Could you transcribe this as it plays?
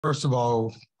First of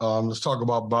all, let's talk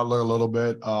about Butler a little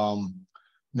bit.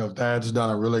 Thad's done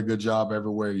a really good job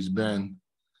everywhere he's been,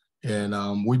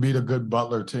 and we beat a good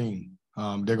Butler team.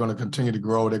 They're going to continue to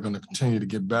grow. They're going to continue to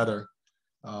get better.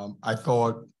 I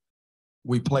thought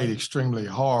we played extremely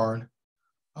hard,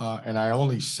 and I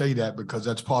only say that because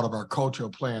that's part of our culture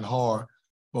of playing hard,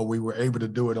 but we were able to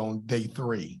do it on day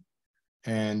 3.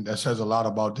 And that says a lot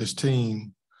about this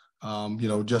team.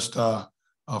 Just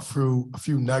a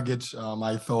few nuggets.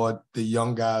 I thought the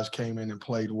young guys came in and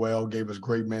played well, gave us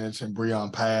great minutes in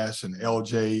Breon Pass and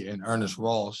LJ and Ernest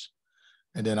Ross.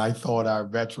 And then I thought our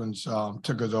veterans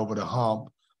took us over the hump.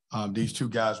 These 2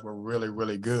 guys were really,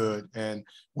 really good. And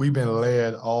we've been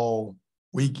led all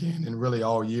weekend and really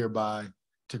all year by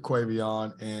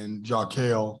Tequavion and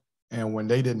Jarkel. And when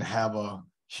they didn't have a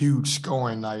huge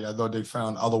scoring night, I thought they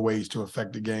found other ways to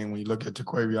affect the game. When you look at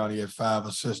Tequavion, he had 5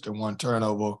 assists and 1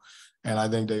 turnover. And I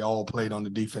think they all played on the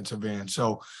defensive end.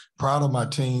 So proud of my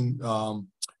team.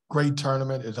 Great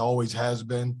tournament. It always has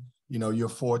been. You're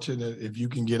fortunate if you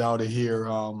can get out of here,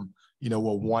 with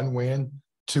 1 win,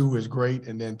 2 is great,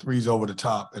 and then 3 is over the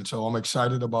top. And so I'm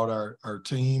excited about our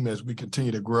team as we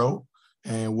continue to grow,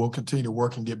 and we'll continue to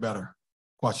work and get better.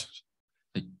 Questions?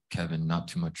 Hey, Kevin, not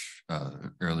too much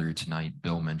earlier tonight,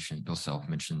 Bill Self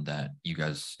mentioned that you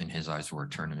guys, in his eyes, were a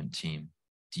tournament team.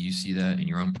 Do you see that in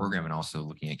your own program? And also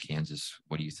looking at Kansas,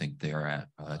 what do you think they are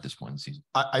at this point in the season?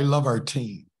 I love our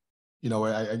team.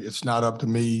 It's not up to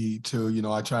me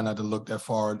to, I try not to look that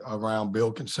far around.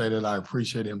 Bill can say that. I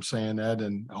appreciate him saying that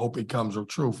and hope it comes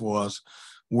true for us.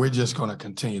 We're just going to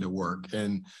continue to work.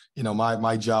 And,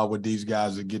 my job with these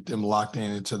guys is to get them locked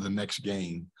into the next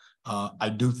game. I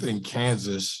do think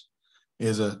Kansas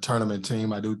is a tournament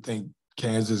team. I do think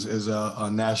Kansas is a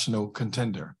national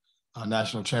contender. A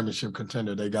national championship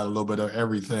contender. They got a little bit of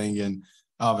everything. And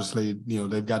obviously,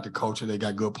 they've got the culture, they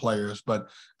got good players, but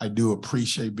I do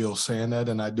appreciate Bill saying that.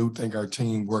 And I do think our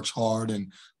team works hard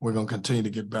and we're going to continue to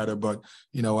get better. But,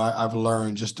 I've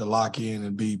learned just to lock in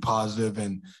and be positive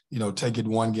and, take it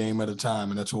 1 game at a time.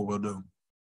 And that's what we'll do.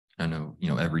 I know,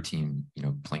 every team,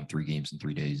 playing 3 games in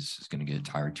 3 days is going to get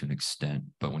tired to an extent.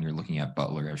 But when you're looking at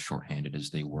Butler as shorthanded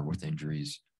as they were with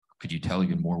injuries, could you tell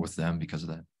even more with them because of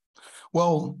that?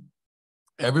 Well,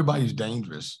 everybody's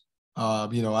dangerous.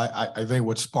 I think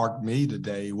what sparked me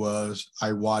today was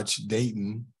I watched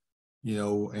Dayton,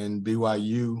 and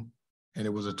BYU, and it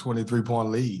was a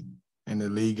 23-point lead, and the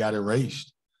lead got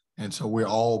erased. And so we're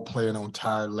all playing on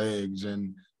tired legs.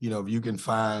 And, if you can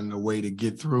find a way to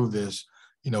get through this,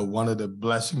 one of the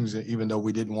blessings, even though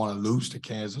we didn't want to lose to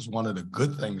Kansas, one of the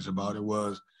good things about it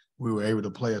was we were able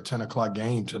to play a 10 o'clock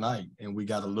game tonight, and we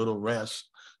got a little rest.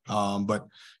 But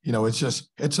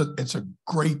it's a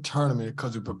great tournament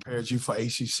because it prepares you for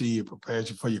ACC, it prepares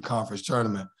you for your conference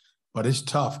tournament. But it's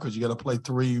tough because you got to play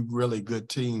 3 really good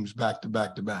teams back to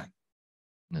back to back.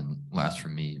 And then last for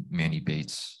me, Manny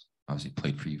Bates obviously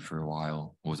played for you for a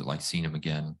while. What was it like seeing him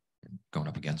again and going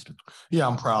up against him? Yeah,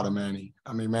 I'm proud of Manny.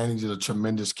 I mean, Manny's a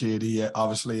tremendous kid. He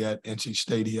obviously at NC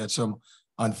State, he had some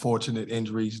unfortunate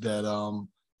injuries that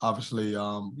obviously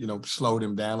slowed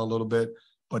him down a little bit.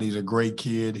 But he's a great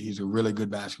kid. He's a really good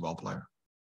basketball player.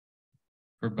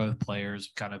 For both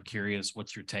players, kind of curious,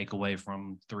 what's your takeaway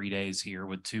from 3 days here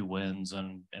with 2 wins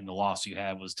and the loss you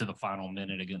had was to the final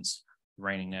minute against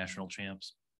reigning national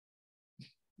champs?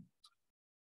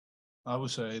 I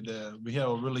would say that we have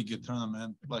a really good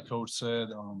tournament. Like Coach said,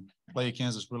 play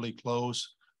Kansas really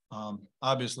close.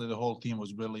 Obviously, the whole team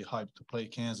was really hyped to play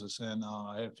Kansas, and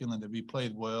I have a feeling that we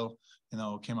played well.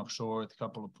 Came up short, a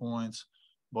couple of points.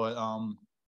 But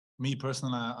me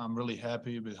personally, I'm really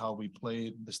happy with how we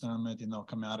played this tournament.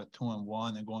 Coming out at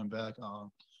 2-1 and going back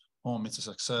home, it's a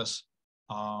success.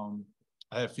 I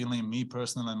have a feeling, me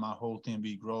personally, and my whole team,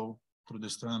 we grow through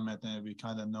this tournament, and we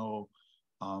kind of know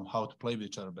how to play with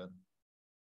each other better.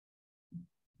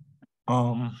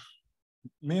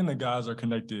 Me and the guys are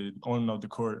connected on and off the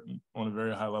court on a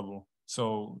very high level.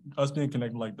 So us being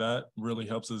connected like that really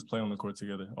helps us play on the court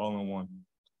together, all in one.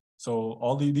 So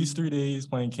all these 3 days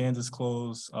playing Kansas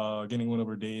close, getting one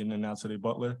over Dayton and now today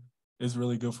Butler is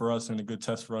really good for us and a good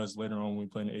test for us later on when we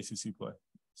play in the ACC play.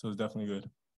 So it's definitely good.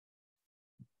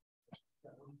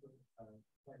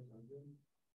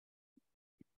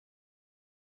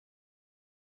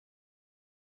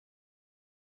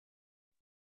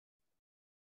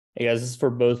 Hey guys, this is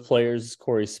for both players.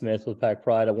 Corey Smith with Pack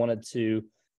Pride. I wanted to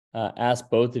ask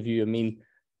both of you. I mean,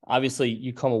 obviously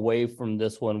you come away from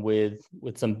this one with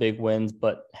some big wins,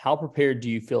 but how prepared do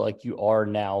you feel like you are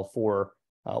now for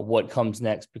what comes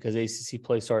next? Because ACC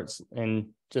play starts in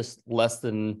just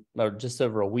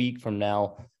over a week from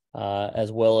now.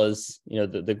 as well as,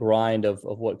 the grind of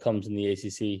what comes in the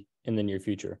ACC in the near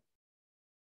future?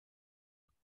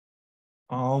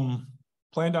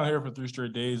 Playing down here for 3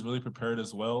 straight days really prepared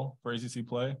us well for ACC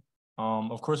play.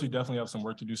 Of course, we definitely have some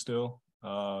work to do still,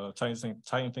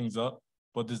 tighten things up,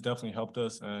 but this definitely helped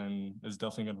us, and it's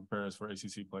definitely going to prepare us for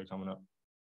ACC play coming up.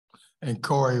 And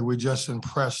Corey, we're just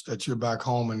impressed that you're back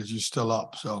home and that you're still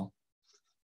up. So.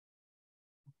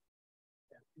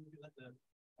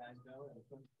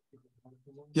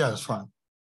 Yeah, that's fine.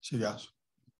 See you guys.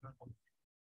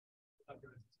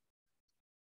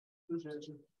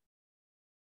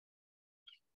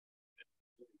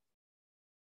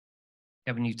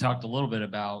 Kevin, you talked a little bit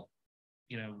about,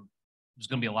 there's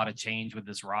going to be a lot of change with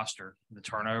this roster, the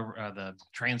turnover, the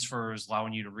transfers,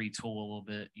 allowing you to retool a little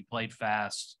bit. You played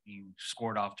fast, you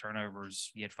scored off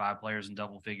turnovers. You had 5 players in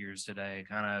double figures today.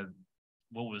 Kind of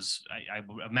I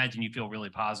imagine you feel really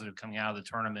positive coming out of the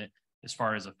tournament as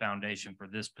far as a foundation for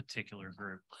this particular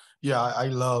group. Yeah, I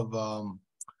love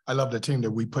the team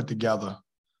that we put together.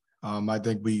 I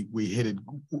think we hit it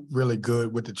really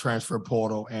good with the transfer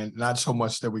portal, and not so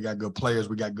much that we got good players,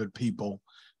 we got good people,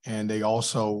 and they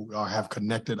also have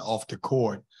connected off the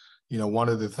court. One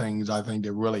of the things I think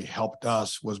that really helped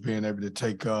us was being able to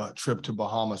take a trip to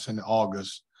Bahamas in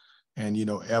August, and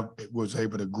it was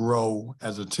able to grow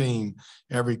as a team.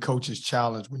 Every coach's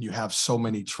challenge when you have so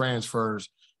many transfers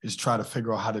is try to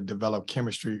figure out how to develop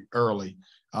chemistry early.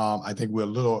 I think we're a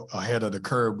little ahead of the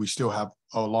curve. We still have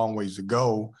a long ways to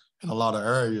go in a lot of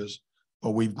areas,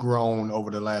 but we've grown over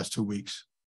the last 2 weeks.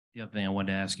 The other thing I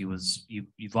wanted to ask you was you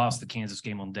lost the Kansas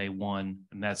game on day 1,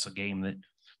 and that's a game that,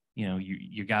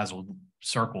 you guys will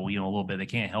circle, a little bit. They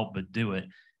can't help but do it.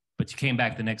 But you came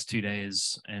back the next 2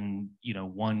 days and,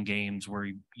 won games where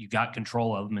you got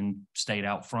control of them and stayed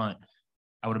out front.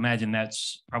 I would imagine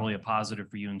that's probably a positive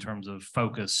for you in terms of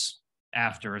focus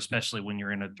after, especially when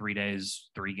you're in a 3 days,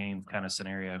 3-game kind of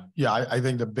scenario. Yeah, I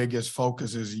think the biggest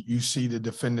focus is you see the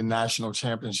defending national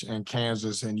champions in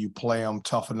Kansas and you play them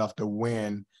tough enough to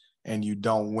win, and you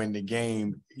don't win the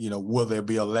game, will there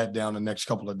be a letdown the next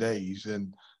couple of days?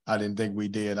 And I didn't think we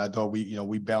did. I thought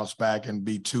we bounced back and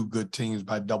beat 2 good teams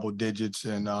by double digits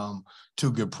and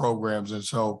 2 good programs. And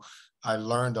so I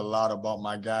learned a lot about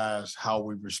my guys, how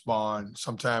we respond.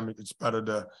 Sometimes it's better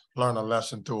to learn a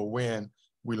lesson through a win.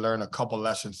 We learned a couple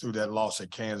lessons through that loss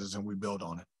at Kansas, and we build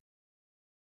on it.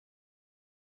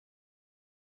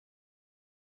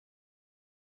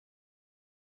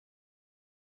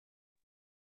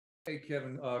 Hey,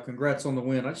 Kevin, congrats on the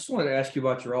win. I just wanted to ask you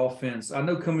about your offense. I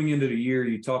know coming into the year,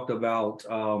 you talked about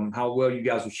how well you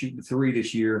guys were shooting the 3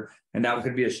 this year, and that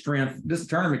could be a strength. This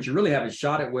tournament, you really haven't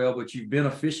shot it well, but you've been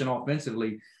efficient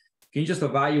offensively. Can you just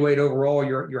evaluate overall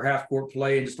your half-court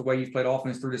play and just the way you've played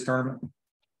offense through this tournament?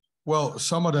 Well,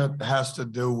 some of that has to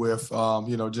do with,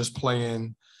 just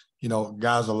playing,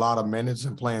 guys a lot of minutes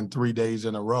and playing 3 days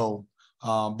in a row.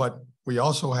 But we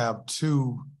also have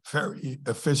 2 very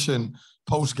efficient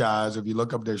post guys. If you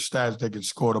look up their stats, they can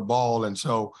score the ball. And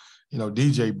so,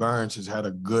 DJ Burns has had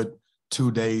a good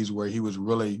 2 days where he was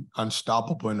really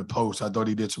unstoppable in the post. I thought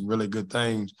he did some really good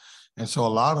things. And so a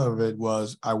lot of it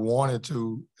was I wanted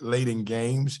to, late in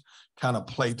games, kind of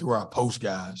play through our post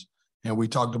guys. And we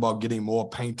talked about getting more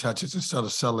paint touches instead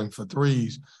of settling for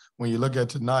threes. When you look at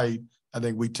tonight, I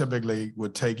think we typically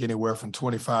would take anywhere from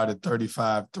 25 to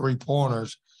 35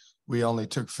 3-pointers. We only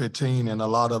took 15, and a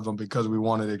lot of them because we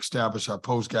wanted to establish our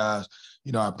post guys.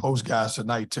 Our post guys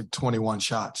tonight took 21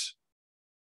 shots.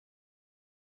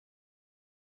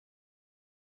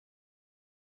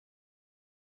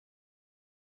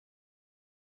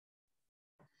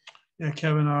 Yeah,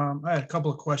 Kevin, I had a couple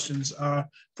of questions.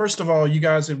 First of all, you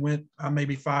guys had went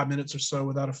maybe 5 minutes or so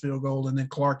without a field goal, and then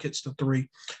Clark hits the 3.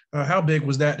 How big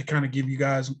was that to kind of give you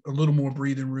guys a little more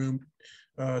breathing room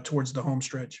towards the home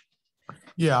stretch?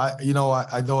 Yeah,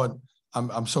 I thought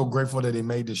I'm so grateful that he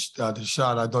made the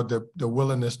shot. I thought the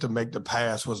willingness to make the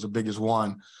pass was the biggest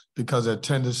one, because there are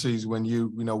tendencies when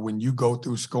you go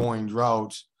through scoring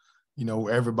droughts,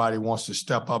 everybody wants to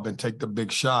step up and take the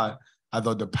big shot. I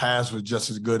thought the pass was just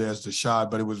as good as the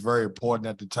shot, but it was very important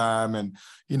at the time. And,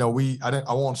 I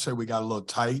won't say we got a little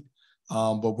tight,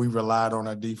 but we relied on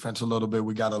our defense a little bit.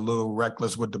 We got a little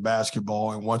reckless with the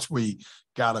basketball. And once we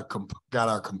got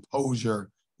our composure,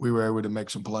 we were able to make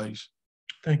some plays.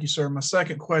 Thank you, sir. My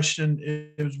second question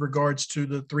is regards to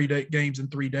the 3-day games in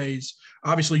 3 days.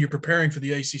 Obviously, you're preparing for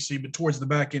the ACC, but towards the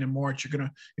back end in March, if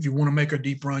you want to make a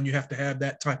deep run, you have to have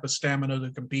that type of stamina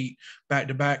to compete back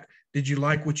to back. Did you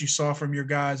like what you saw from your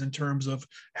guys in terms of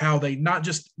how they, not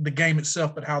just the game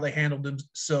itself, but how they handled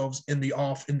themselves in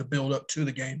the build up to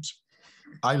the games?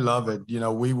 I love it.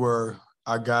 We were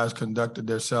our guys conducted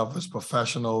themselves as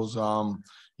professionals.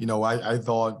 You know, I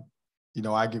thought, you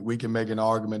know, we can make an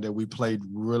argument that we played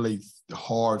really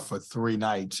hard for 3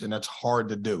 nights, and that's hard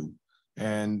to do.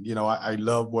 And, you know, I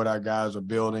love what our guys are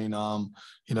building.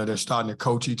 You know, they're starting to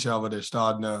coach each other. They're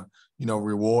starting to, you know,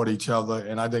 reward each other.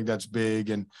 And I think that's big.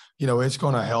 And, you know, it's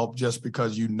going to help just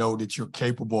because you know that you're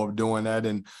capable of doing that.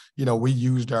 And, you know, we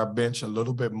used our bench a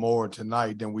little bit more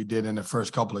tonight than we did in the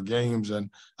first couple of games. And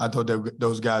I thought that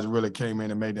those guys really came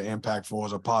in and made the impact for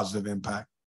us, a positive impact.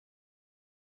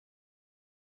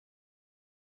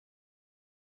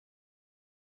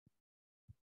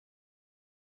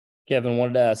 Kevin,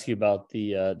 wanted to ask you about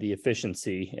the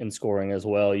efficiency in scoring as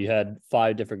well. You had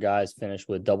 5 different guys finish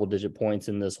with double-digit points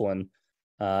in this one,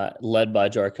 led by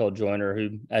Jarkel Joyner,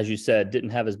 who, as you said, didn't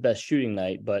have his best shooting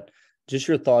night. But just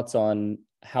your thoughts on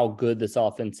how good this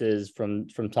offense is from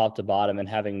top to bottom, and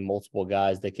having multiple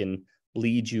guys that can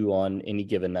lead you on any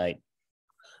given night.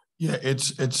 Yeah,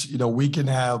 it's you know, we can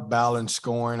have balanced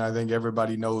scoring. I think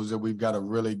everybody knows that we've got a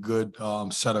really good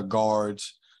set of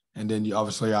guards. And then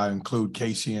obviously I include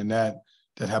Casey in that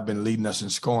have been leading us in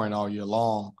scoring all year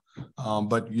long.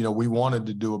 But, you know, we wanted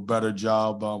to do a better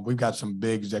job. We've got some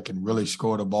bigs that can really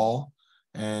score the ball.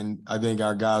 And I think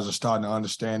our guys are starting to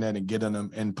understand that and getting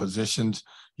them in positions.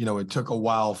 You know, it took a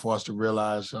while for us to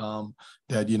realize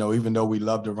that, you know, even though we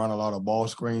love to run a lot of ball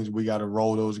screens, we got to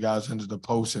roll those guys into the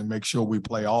post and make sure we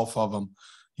play off of them.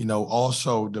 You know,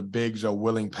 also the bigs are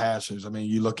willing passers. I mean,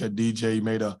 you look at DJ,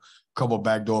 made a couple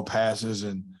backdoor passes,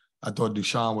 and I thought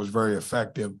Dusan was very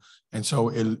effective. And so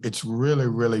it's really,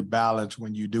 really balanced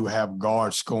when you do have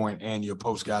guards scoring and your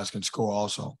post guys can score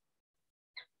also.